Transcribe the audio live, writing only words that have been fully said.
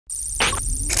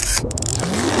Go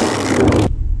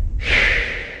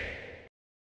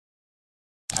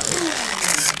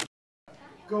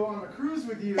on a cruise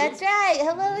with you. That's right.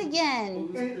 Hello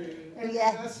again. And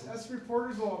Yeah. us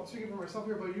reporters, well, I'm speaking for myself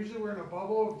here, but usually we're in a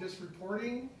bubble of just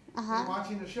reporting and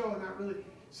watching the show, and not really.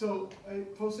 So I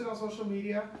posted on social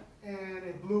media, and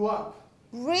it blew up.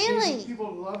 Really?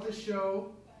 People love the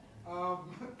show.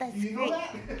 That's do you great. know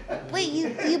that? Wait,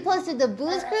 you posted the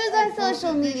booze cruise on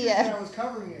social media? I was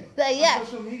covering it on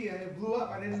social media, and it blew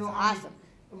up. I didn't know how many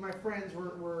of my friends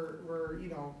were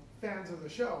fans of the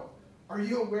show. Are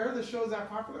you aware the show's that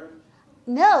popular?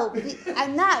 No,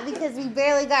 I'm not, because we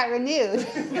barely got renewed.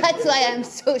 That's why I'm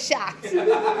so shocked.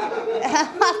 How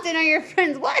often are your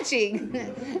friends watching?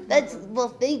 Well,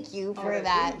 thank you for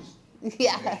that.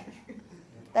 Yeah,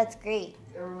 that's great.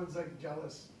 Everyone's like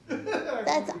jealous.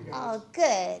 That's all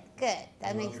good.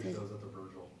 That makes me.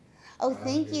 Oh,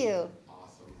 thank you.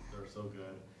 Awesome, they're so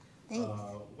good. Thanks.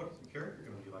 What's the character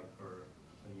going to be like for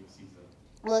a new season?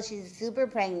 Well, she's super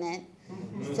pregnant,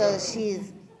 so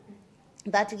she's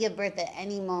about to give birth at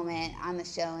any moment on the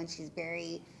show, and she's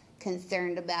very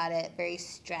concerned about it, very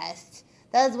stressed.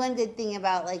 That was one good thing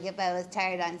about, like, if I was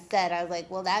tired on set, I was like,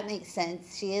 well, that makes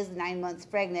sense. She is 9 months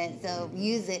pregnant, so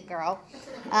use it, girl.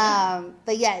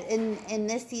 But yeah, in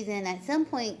this season, at some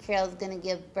point, Carol's going to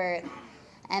give birth,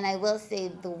 and I will say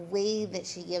the way that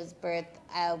she gives birth,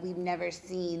 we've never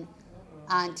seen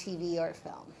on TV or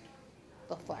film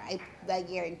before. I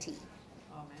guarantee.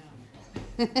 Oh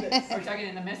man. Are we talking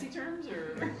in the messy terms,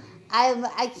 or?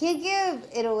 I can't give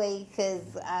it away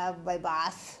because of my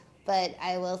boss, but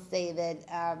I will say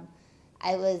that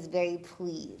I was very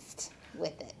pleased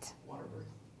with it. Water birth.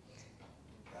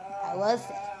 I will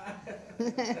say.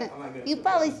 You've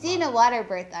probably seen a water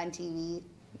birth on TV.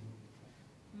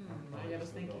 I was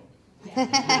thinking.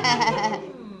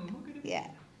 Yeah.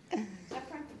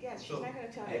 Yeah, she's not going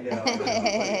to tell I you. know.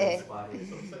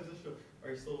 So besides this show,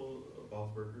 are you still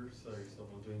Bob's Burgers? Are you still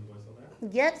doing the voice on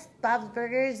that? Yep, Bob's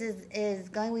Burgers is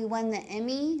going. We won the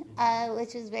Emmy,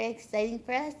 which is very exciting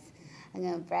for us. I'm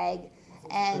going to brag.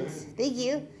 And thank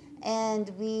you.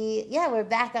 And we're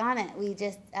back on it. We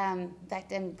just, in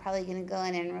fact, I'm probably going to go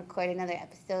in and record another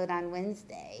episode on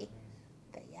Wednesday.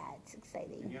 But yeah, it's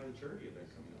exciting. And you have a charity event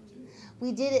coming up too.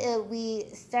 We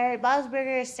did. Bob's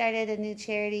Burgers started a new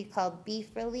charity called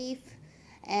Beef Relief,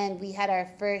 and we had our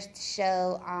first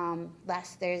show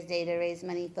last Thursday to raise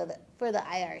money for the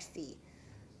IRC,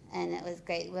 and it was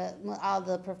great. All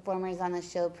the performers on the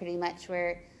show pretty much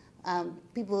were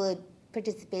people who had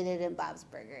participated in Bob's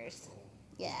Burgers.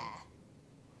 Yeah.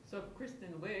 So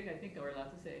Kristen Wiig, I think we're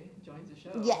allowed to say, joins the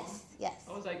show. Yes.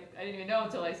 I was like, I didn't even know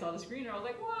until I saw the screener. I was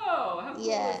like, whoa, how cool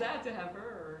was that to have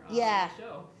her on the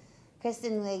show?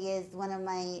 Kristen Wiig is one of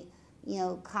my,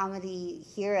 comedy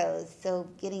heroes. So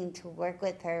getting to work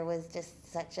with her was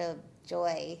just such a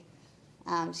joy.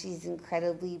 She's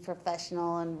incredibly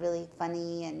professional and really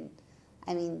funny, and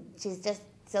I mean, she's just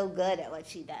so good at what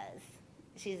she does.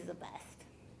 She's the best.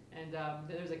 And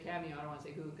there's a cameo. I don't want to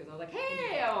say who, because I was like,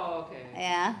 hey, okay.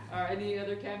 Yeah. Are any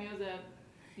other cameos that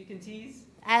you can tease?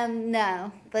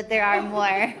 No, but there are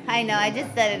more. I know. I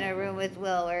just sat in a room with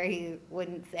Will where he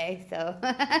wouldn't say so.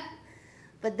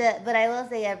 But I will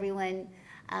say everyone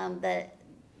that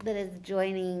is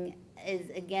joining is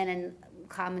again in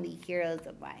comedy heroes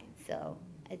of mine. So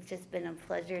it's just been a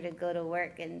pleasure to go to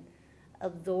work and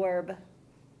absorb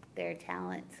their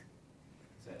talent.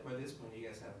 So by this point, you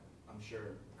guys have, I'm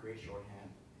sure, great shorthand,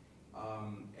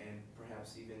 and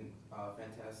perhaps even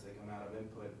fantastic amount of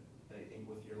input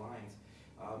with your lines.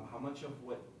 How much of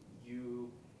what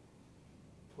you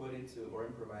put into or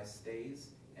improvise stays,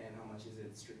 and how much is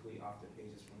it strictly off the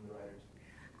pages from the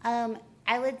writers?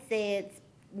 I would say it's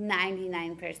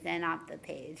 99% off the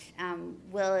page.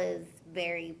 Will is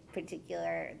very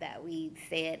particular that we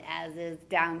say it as is,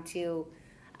 down to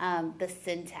the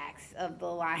syntax of the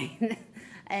line.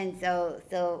 And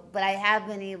but I have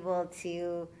been able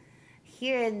to,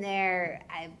 here and there,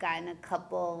 I've gotten a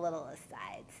couple little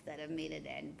asides that have made it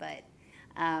in, but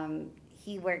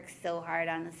he works so hard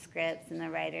on the scripts, and the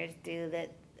writers do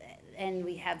that, and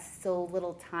we have so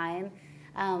little time.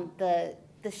 The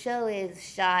show is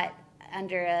shot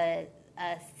under a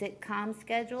sitcom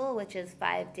schedule, which is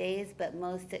 5 days, but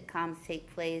most sitcoms take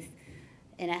place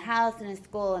in a house, in a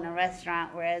school, in a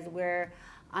restaurant, whereas we're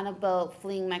on a boat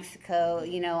fleeing Mexico,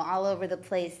 all over the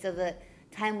place. So the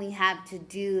time we have to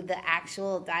do the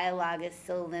actual dialogue is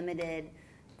so limited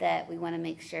that we want to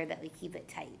make sure that we keep it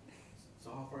tight. So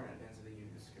how far in advance do they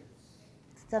give the scripts?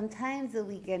 Sometimes the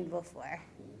weekend before.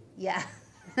 Yeah.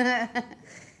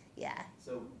 Yeah.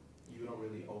 So you don't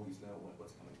really always know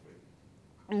what's coming for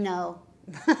you? No,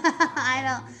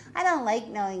 I don't like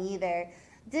knowing either.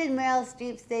 Did Meryl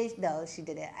Streep say? No, she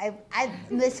didn't. I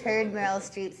misheard Meryl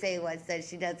Streep say once that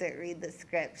she doesn't read the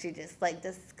script. She just like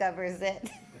discovers it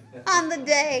on the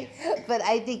day. But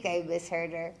I think I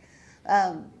misheard her.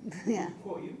 Yeah.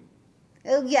 Quote you?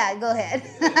 Oh yeah, go ahead.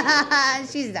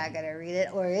 She's not gonna read it,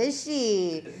 or is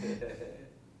she?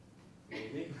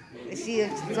 Maybe. She's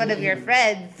one of your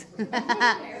friends.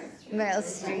 Meryl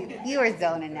Streep. You were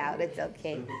zoning out. It's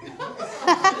okay.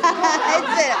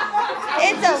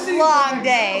 it's a long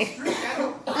day.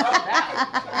 I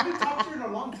haven't talked to her in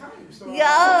a long time. So Yo,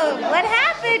 what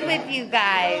happened with you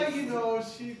guys? Well, you know,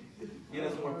 she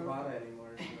doesn't wear Prada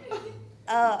anymore.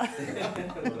 Oh.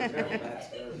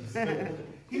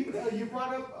 You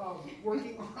brought up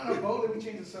working on a boat. Let me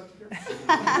change the subject here.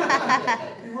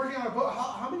 You're working on a boat.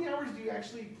 How many hours do you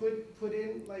actually put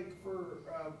in, like, for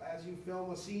as you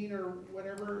film a scene or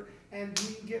whatever? And do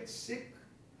you get sick?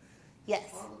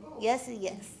 Yes. On the boat? Yes.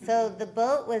 So the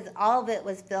boat all of it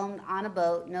was filmed on a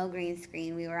boat, no green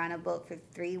screen. We were on a boat for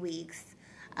 3 weeks.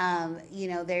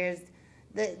 There's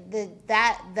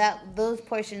those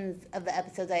portions of the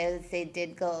episodes I would say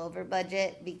did go over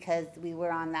budget because we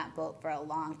were on that boat for a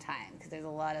long time because there's a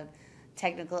lot of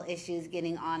technical issues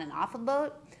getting on and off a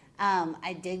boat.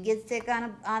 I did get sick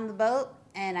on the boat,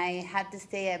 and I have to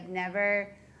say I've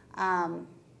never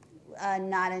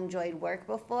not enjoyed work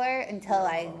before until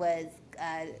I was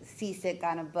seasick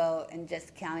on a boat and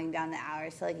just counting down the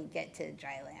hours so I could get to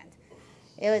dry land.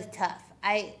 It was tough.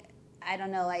 I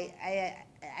don't know.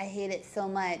 I hate it so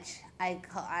much.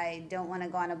 I don't want to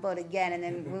go on a boat again. And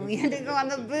then when we had to go on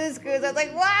the booze cruise, I was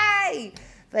like, why?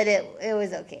 But it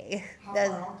was okay. How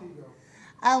far out do you go?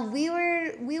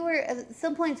 We were at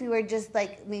some points we were just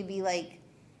like maybe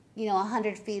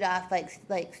 100 feet off,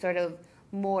 like sort of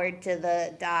moored to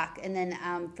the dock. And then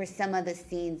for some of the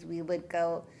scenes we would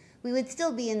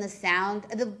still be in the sound.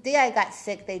 The day I got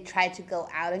sick, they tried to go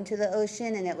out into the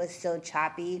ocean, and it was so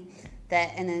choppy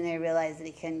and then they realized that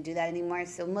they couldn't do that anymore.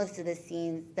 So most of the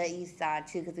scenes that you saw,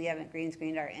 too, because we haven't green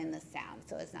screened, are in the sound,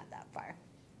 so it's not that far.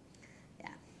 Yeah.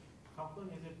 How fun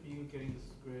is it for you getting the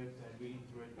script and reading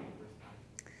through it for the first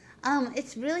time?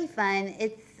 It's really fun.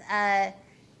 It's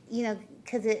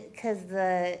because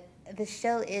the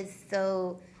show is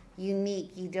so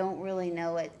unique. You don't really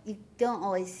know you don't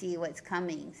always see what's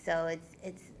coming. So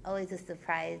it's always a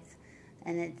surprise,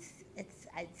 and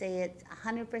I'd say it's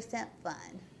 100%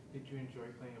 fun. Did you enjoy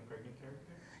playing a pregnant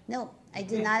character? No, I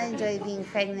did not enjoy being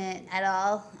pregnant at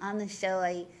all on the show.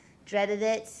 I dreaded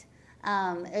it.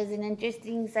 It was an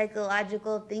interesting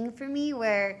psychological thing for me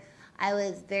where I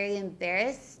was very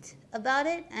embarrassed about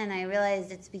it, and I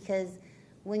realized it's because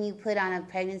when you put on a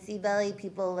pregnancy belly,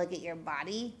 people look at your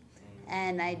body,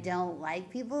 and I don't like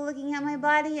people looking at my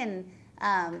body. And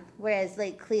whereas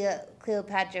like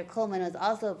Cleopatra Coleman was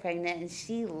also pregnant, and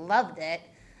she loved it.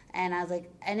 And I was like,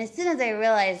 and as soon as I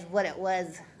realized what it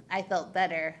was, I felt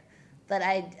better. But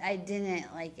I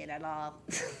didn't like it at all.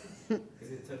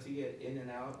 Is it tough to get in and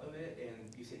out of it?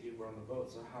 And you said you were on the boat,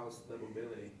 so how's the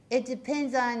mobility? It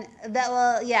depends on that.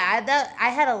 Well, yeah, I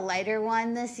had a lighter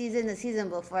one this season. The season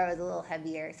before was a little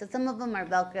heavier. So some of them are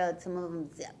Velcroed, some of them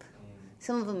zip.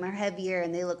 Some of them are heavier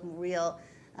and they look real.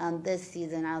 This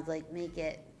season, I was like,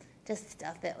 just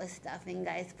stuff it with stuffing,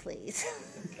 guys, please.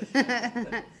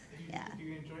 Yeah. Do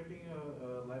you enjoy being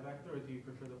a live actor, or do you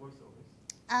prefer the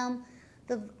voiceovers?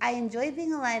 I enjoy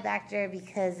being a live actor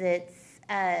because it's,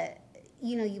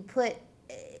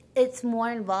 it's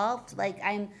more involved. Like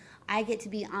I get to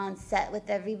be on set with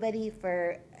everybody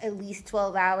for at least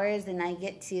 12 hours, and I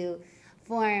get to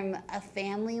form a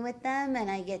family with them, and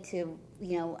I get to,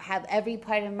 have every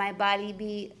part of my body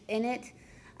be in it.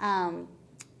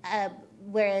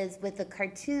 Whereas with a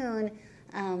cartoon,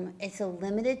 it's a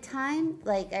limited time.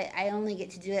 Like I only get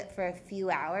to do it for a few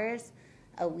hours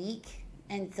a week.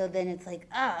 And so then it's like,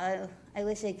 I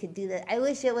wish I could do that. I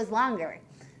wish it was longer.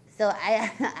 So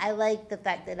I like the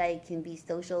fact that I can be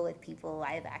social with people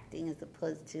live acting as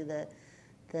opposed to that's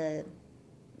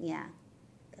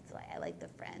why I like the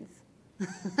Friends.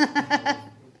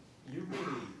 You're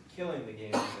really killing the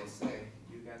game, as they say.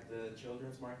 You got the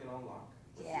children's market on lock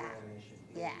with your animation.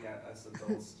 You got us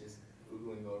adults just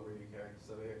Googling over your characters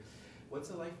over here. What's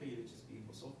it like for you to just be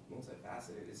so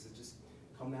multifaceted? Is it just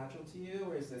come natural to you,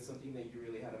 or is that something that you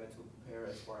really had to mentally prepare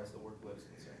as far as the workload is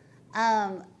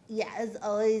concerned? It's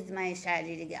always my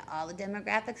strategy to get all the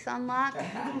demographics on lock.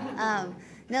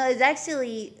 No, it's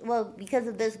actually, because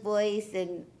of this voice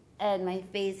and my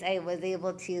face, I was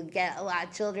able to get a lot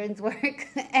of children's work.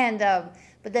 And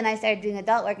but then I started doing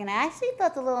adult work, and I actually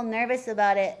felt a little nervous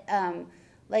about it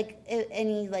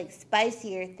any like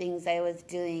spicier things I was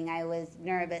doing, I was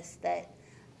nervous that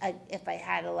if I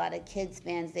had a lot of kids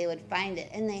fans, they would find it,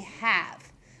 and they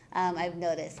have. I've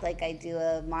noticed, like I do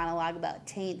a monologue about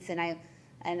taints, and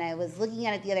I was looking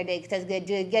at it the other day because I was going to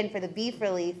do it again for the beef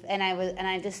relief, and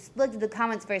I just looked at the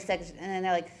comments for a second, and then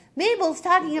they're like, Mabel's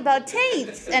talking about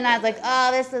taints, and I was like,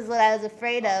 oh, this is what I was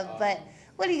afraid of, but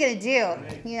what are you going to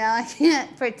do? You know, I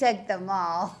can't protect them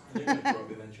all.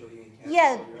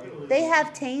 Yeah, they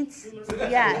have taints.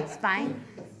 Yeah, it's fine.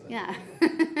 Yeah.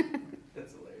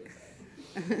 That's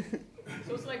hilarious.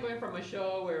 So it's like going from a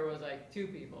show where it was like 2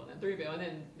 people and then 3 people, and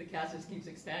then the cast just keeps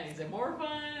expanding. Is it more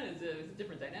fun? Is it a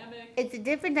different dynamic? It's a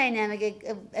different dynamic.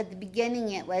 At the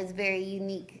beginning, it was very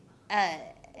unique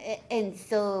and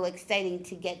so exciting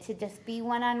to get to just be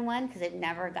one-on-one because I've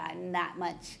never gotten that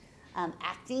much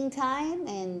acting time,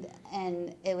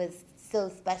 and it was so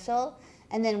special.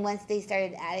 And then once they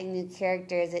started adding new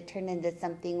characters, it turned into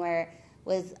something where it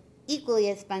was equally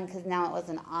as fun because now it was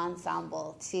an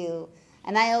ensemble too.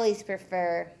 And I always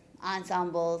prefer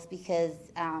ensembles because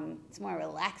it's more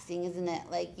relaxing, isn't it?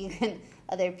 Like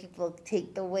other people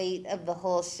take the weight of the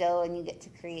whole show and you get to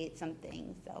create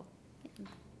something. So.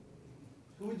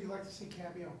 Who would you like to see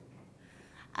cameo?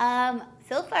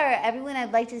 So far, everyone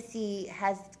I'd like to see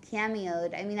has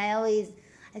cameoed. I mean, I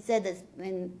said this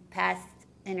in past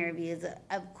interviews.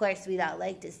 Of course, we'd all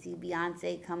like to see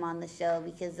Beyonce come on the show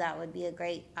because that would be a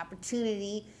great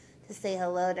opportunity to say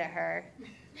hello to her.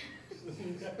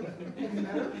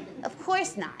 Of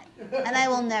course not. And I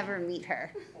will never meet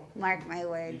her. Mark my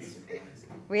words.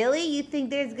 Really? You think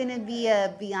there's going to be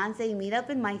a Beyonce meetup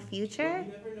in my future? Well,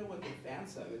 you never know what the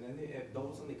fans have. And then if all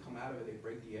of a sudden they come out of it, they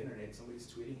break the internet, somebody's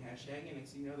tweeting, hashtagging, and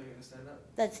next thing you know, they're going to set it up.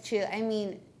 That's true. I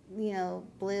mean,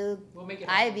 Blue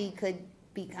Ivy could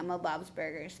become a Bob's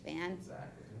Burgers fan.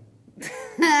 Exactly.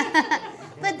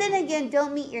 But then again,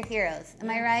 don't meet your heroes. Am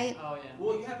I right? Oh, yeah.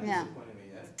 Well, you haven't disappointed me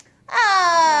yet.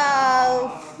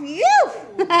 Oh,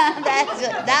 phew!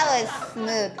 That was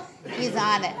smooth. He's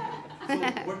on it. So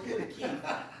working with Keith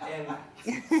and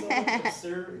so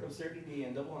much absurdity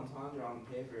and double entendre on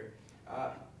paper.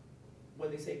 When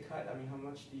they say cut, I mean, how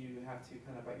much do you have to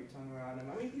kind of bite your tongue around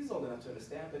him? I mean, he's old enough to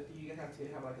understand, but do you have to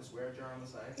have like a swear jar on the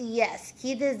side? Yes,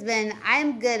 Keith has been.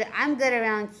 I'm good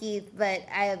around Keith, but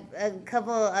I have a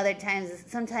couple other times.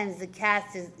 Sometimes the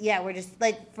cast is. Yeah, we're just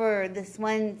like for this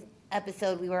one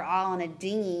episode, we were all in a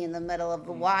dinghy in the middle of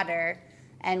the water.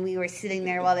 And we were sitting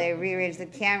there while they rearranged the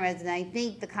cameras, and I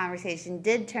think the conversation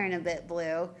did turn a bit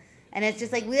blue. And it's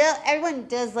just like, everyone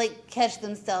does like catch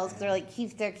themselves. They're like,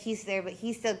 Keith's there, but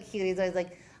he's so cute. He's always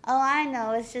like, oh, I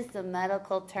know, it's just a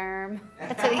medical term.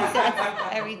 That's what he says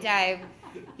every time.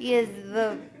 He is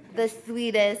the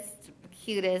sweetest,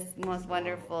 cutest, most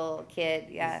wonderful kid.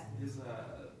 Yeah. His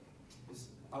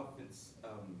outfit's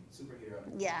superhero.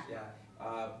 Yeah.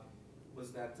 Yeah.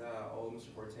 Was that old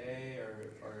Mr. Forte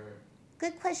or?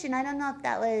 Good question. I don't know if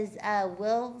that was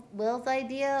Will's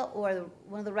idea or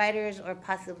one of the writers, or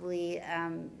possibly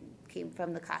came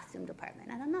from the costume department.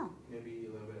 I don't know. Maybe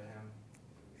a little bit of him.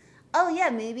 Oh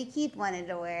yeah, maybe Keith wanted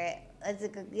to wear it. That's a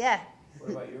good, yeah. What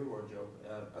about your wardrobe?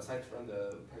 Aside from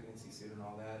the pregnancy suit and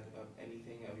all that,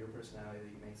 anything of your personality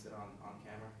that makes it on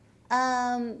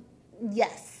camera?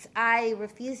 Yes, I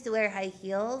refuse to wear high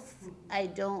heels. I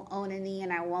don't own any,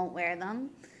 and I won't wear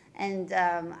them. And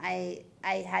I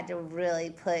had to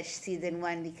really push season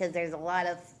 1 because there's a lot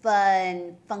of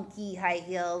fun, funky high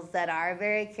heels that are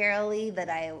very Carol-y that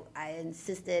I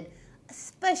insisted,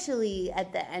 especially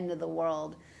at the end of the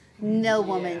world, no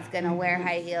woman's gonna wear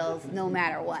high heels no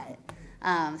matter what.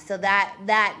 So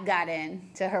that got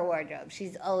into her wardrobe.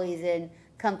 She's always in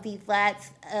comfy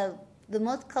flats. The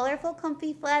most colorful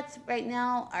comfy flats right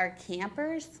now are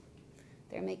campers.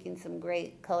 They're making some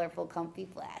great colorful comfy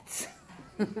flats.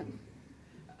 How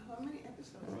many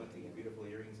episodes? I want to take beautiful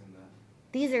earrings in the.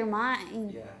 These are mine.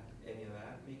 Yeah, any of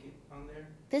that make it on there?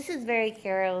 This is very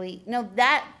Carol-y. No,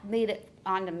 that made it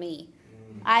onto me.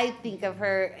 I think of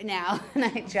her now, and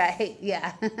I try.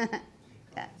 Yeah.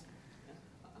 Yeah.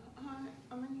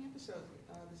 How many episodes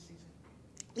this season?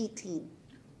 18.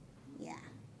 Yeah.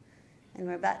 And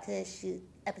we're about to shoot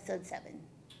episode 7.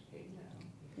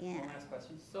 Yeah. One last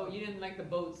question. So you didn't like the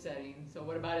boat setting. So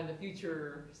what about in the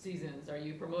future seasons? Are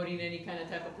you promoting any kind of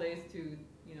type of place to,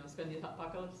 spend the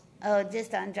apocalypse? Oh,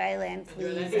 just on dry land,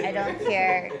 please. I don't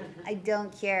care. I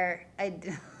don't care.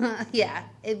 Yeah.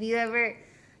 If you ever,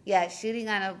 shooting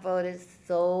on a boat is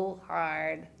so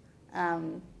hard.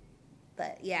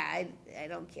 But yeah, I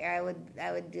don't care.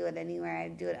 I would do it anywhere.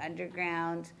 I'd do it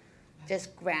underground,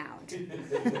 just ground.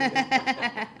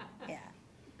 Yeah.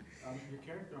 Your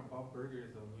character on Bob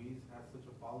Burgers, Luis, has such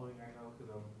a following. I know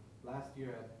because last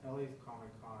year at LA's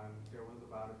Comic Con, there was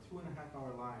about a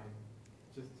 2.5-hour line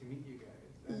just to meet you guys.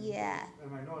 And, Yeah.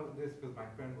 And I know this because my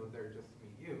friend was there just to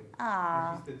meet you.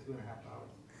 Aw. And she said 2.5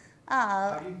 hours. Oh,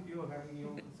 How do you feel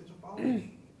having such a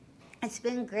following? it's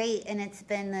been great, and it's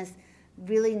been this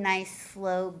really nice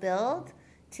slow build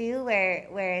too,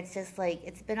 where it's just like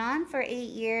it's been on for 8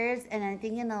 years, and I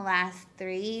think in the last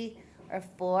 3 or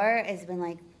 4 it's been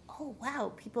like, oh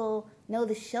wow, people know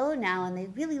the show now and they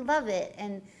really love it,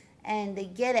 and they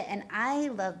get it, and I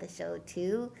love the show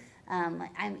too.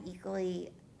 I'm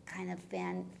equally kind of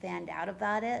fanned out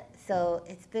about it, so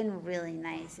it's been really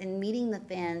nice, and meeting the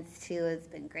fans too has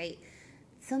been great.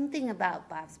 Something about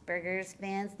Bob's Burgers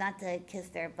fans, not to kiss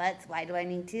their butts, why do I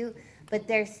need to, but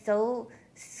they're so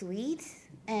sweet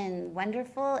and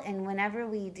wonderful, and whenever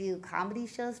we do comedy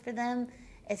shows for them,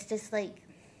 it's just like,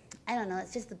 I don't know,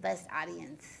 it's just the best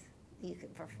audience you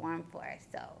could perform for,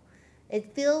 so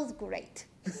it feels great.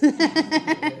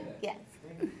 Yes.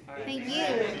 Thank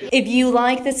you. If you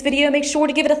like this video, make sure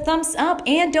to give it a thumbs up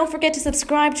and don't forget to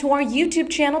subscribe to our YouTube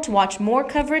channel to watch more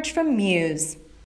coverage from MUSE.